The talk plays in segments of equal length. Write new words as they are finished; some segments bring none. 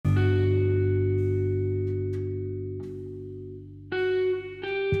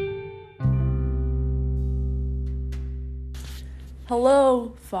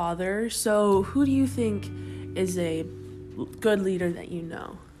Hello, Father. So, who do you think is a good leader that you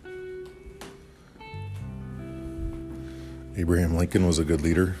know? Abraham Lincoln was a good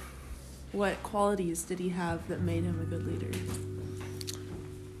leader. What qualities did he have that made him a good leader?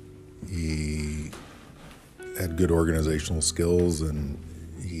 He had good organizational skills, and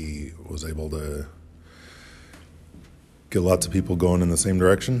he was able to get lots of people going in the same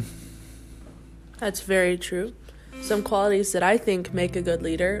direction. That's very true. Some qualities that I think make a good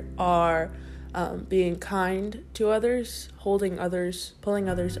leader are being kind to others, holding others, pulling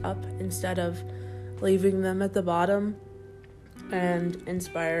others up instead of leaving them at the bottom, and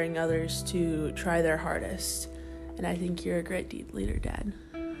inspiring others to try their hardest. And I think you're a great leader, Dad.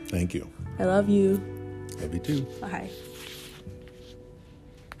 Thank you. I love you. Love you too. Bye.